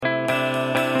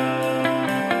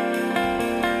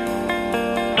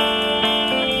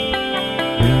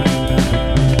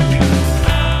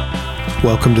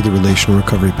Welcome to the Relational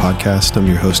Recovery Podcast. I'm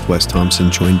your host, Wes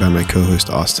Thompson, joined by my co-host,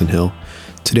 Austin Hill.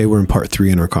 Today, we're in part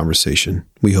 3 in our conversation.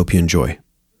 We hope you enjoy.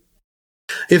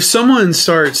 If someone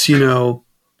starts, a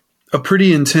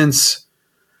pretty intense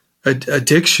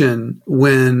addiction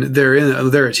when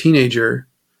they're a teenager,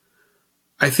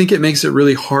 I think it makes it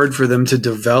really hard for them to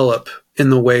develop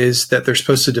in the ways that they're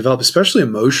supposed to develop, especially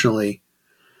emotionally.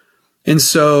 And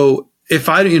so if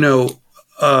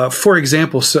for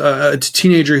example, a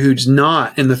teenager who's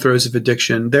not in the throes of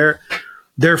addiction, they're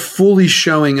fully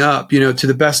showing up, to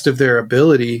the best of their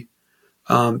ability,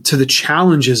 to the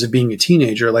challenges of being a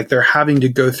teenager. Like they're having to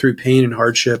go through pain and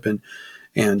hardship and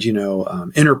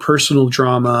interpersonal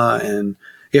drama. And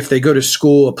if they go to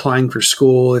school, applying for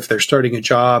school, if they're starting a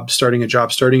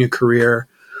career,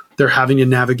 they're having to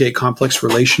navigate complex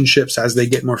relationships as they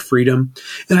get more freedom.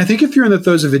 And I think if you're in the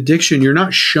throes of addiction, you're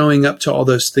not showing up to all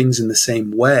those things in the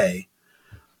same way.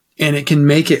 And it can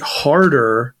make it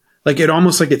harder,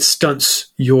 almost like it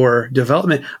stunts your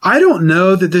development. I don't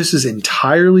know that this is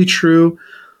entirely true,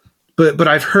 but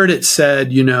I've heard it said,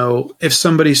 if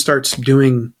somebody starts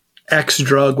doing X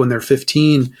drug when they're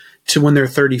 15 to when they're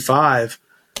 35,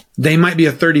 they might be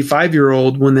a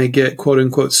 35-year-old when they get quote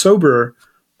unquote sober,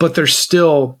 but they're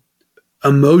still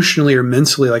emotionally or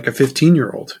mentally like a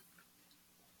 15-year-old.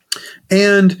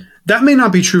 And that may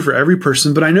not be true for every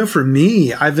person, but I know for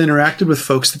me, I've interacted with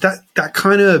folks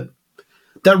that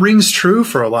rings true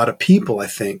for a lot of people, I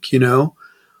think,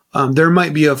 there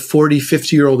might be a 40,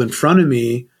 50-year-old in front of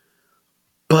me,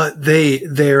 but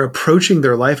they're approaching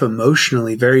their life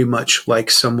emotionally very much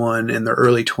like someone in their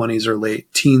early 20s or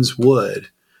late teens would.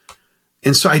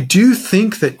 And so I do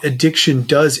think that addiction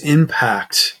does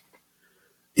impact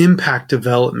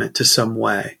development to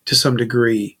some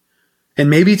degree, and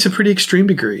maybe to pretty extreme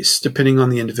degrees, depending on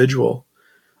the individual.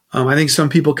 I think some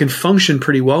people can function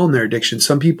pretty well in their addiction.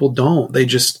 Some people don't.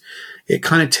 It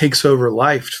kind of takes over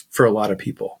life for a lot of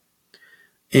people.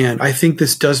 And I think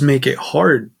this does make it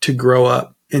hard to grow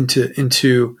up and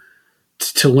to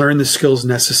learn the skills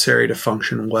necessary to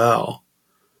function well,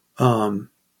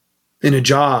 in a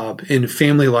job, in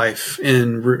family life,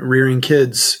 in rearing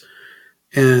kids,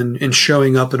 and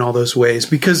showing up in all those ways,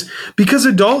 because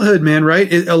adulthood, man,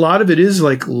 right? A lot of it is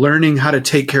like learning how to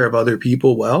take care of other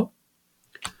people well,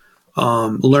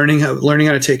 learning how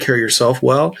to take care of yourself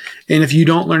well. And if you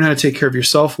don't learn how to take care of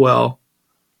yourself well,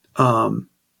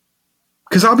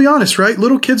 because I'll be honest, right?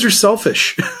 Little kids are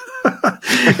selfish,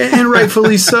 and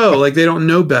rightfully so. Like they don't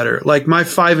know better. Like my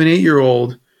 5 and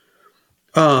 8-year-old,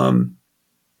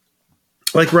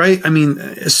 right? I mean,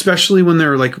 especially when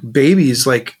they're like babies,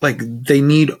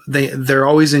 they're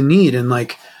always in need. And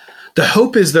like the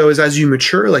hope is as you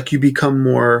mature, like you become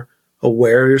more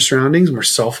aware of your surroundings, more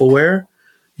self-aware.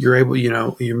 You're able,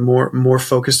 you're more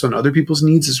focused on other people's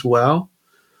needs as well.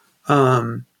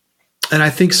 And I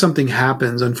think something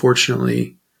happens,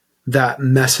 unfortunately, that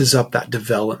messes up that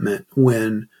development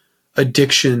when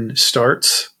addiction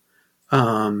starts.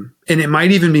 And it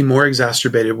might even be more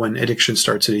exacerbated when addiction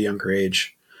starts at a younger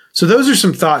age. So those are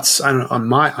some thoughts on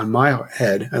my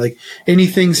head.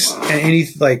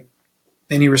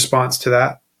 Any response to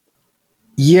that?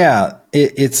 Yeah,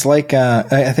 it's like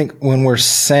I think when we're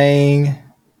saying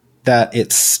that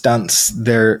it stunts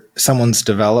someone's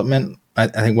development, I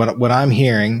think what I'm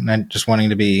hearing, and I'm just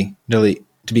wanting to be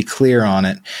clear on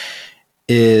it,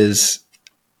 is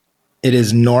it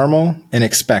is normal and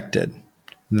expected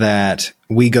that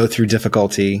we go through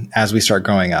difficulty as we start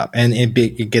growing up, and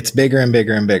it gets bigger and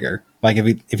bigger and bigger. Like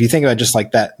if you think about just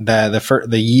like that,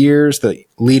 the years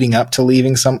leading up to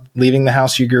leaving the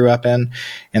house you grew up in,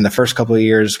 and the first couple of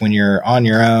years when you're on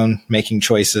your own making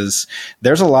choices,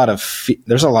 there's a lot of fear,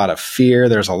 there's a lot of failure,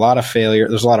 there's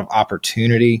a lot of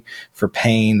opportunity for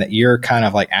pain that you're kind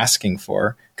of like asking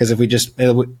for. Because if we just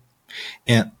a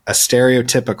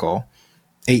stereotypical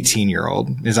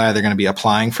 18-year-old is either going to be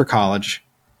applying for college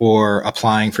or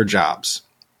applying for jobs.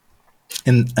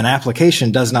 And an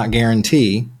application does not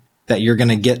guarantee that you're going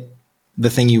to get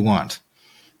the thing you want.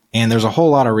 And there's a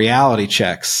whole lot of reality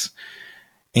checks.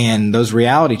 And those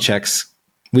reality checks,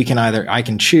 I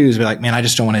can choose, be like, man, I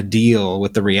just don't want to deal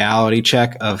with the reality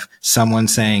check of someone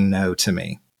saying no to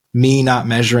me not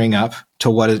measuring up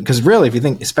to because really, if you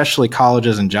think, especially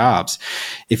colleges and jobs,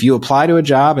 if you apply to a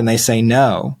job and they say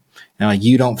no,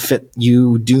 you don't fit,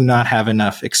 you do not have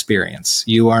enough experience.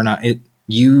 You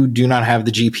do not have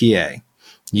the GPA.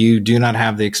 You do not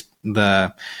have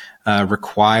the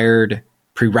required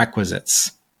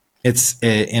prerequisites. It's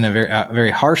in a very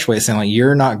harsh way saying like,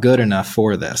 you're not good enough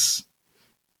for this,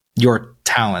 your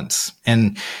talents.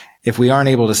 And if we aren't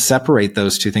able to separate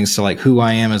those two things, so like who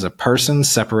I am as a person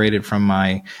separated from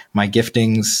my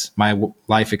giftings, my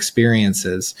life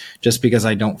experiences, just because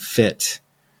I don't fit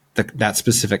that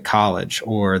specific college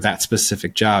or that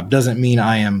specific job doesn't mean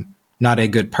I am not a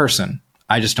good person.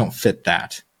 I just don't fit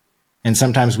that. And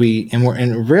sometimes and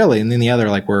then the other,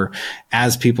 like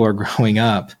as people are growing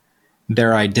up,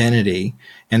 their identity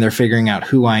and they're figuring out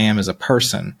who I am as a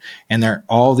person. And there are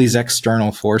all these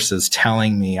external forces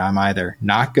telling me I'm either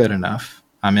not good enough,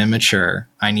 I'm immature,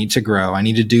 I need to grow, I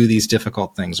need to do these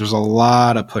difficult things. There's a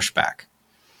lot of pushback.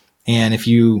 And if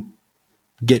you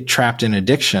get trapped in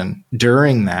addiction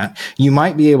during that, you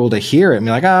might be able to hear it and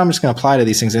be like, I'm just going to apply to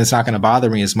these things and it's not going to bother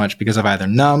me as much because I've either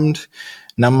numbed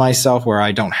myself where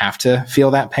I don't have to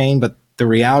feel that pain. But the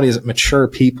reality is that mature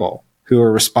people who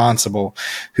are responsible,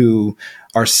 who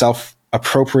are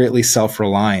appropriately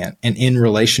self-reliant and in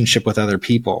relationship with other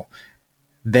people,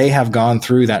 they have gone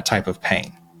through that type of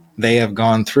pain. They have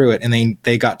gone through it and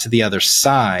they got to the other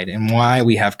side. And why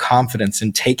we have confidence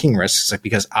in taking risks, like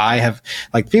because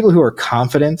people who are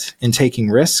confident in taking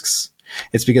risks,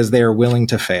 it's because they are willing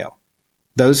to fail.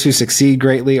 Those who succeed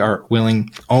greatly are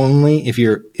willing only if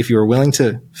you're willing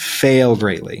to fail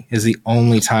greatly is the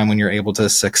only time when you're able to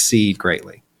succeed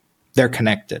greatly. They're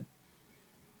connected.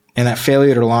 And that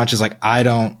failure to launch is like, I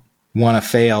don't want to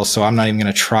fail, so I'm not even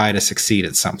going to try to succeed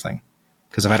at something.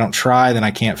 Because if I don't try, then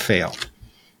I can't fail.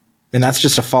 And that's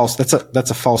just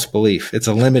that's a false belief. It's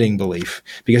a limiting belief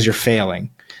because you're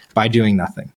failing by doing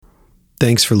nothing.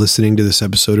 Thanks for listening to this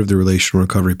episode of the Relational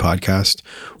Recovery Podcast.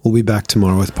 We'll be back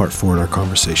tomorrow with part 4 in our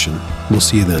conversation. We'll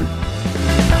see you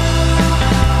then.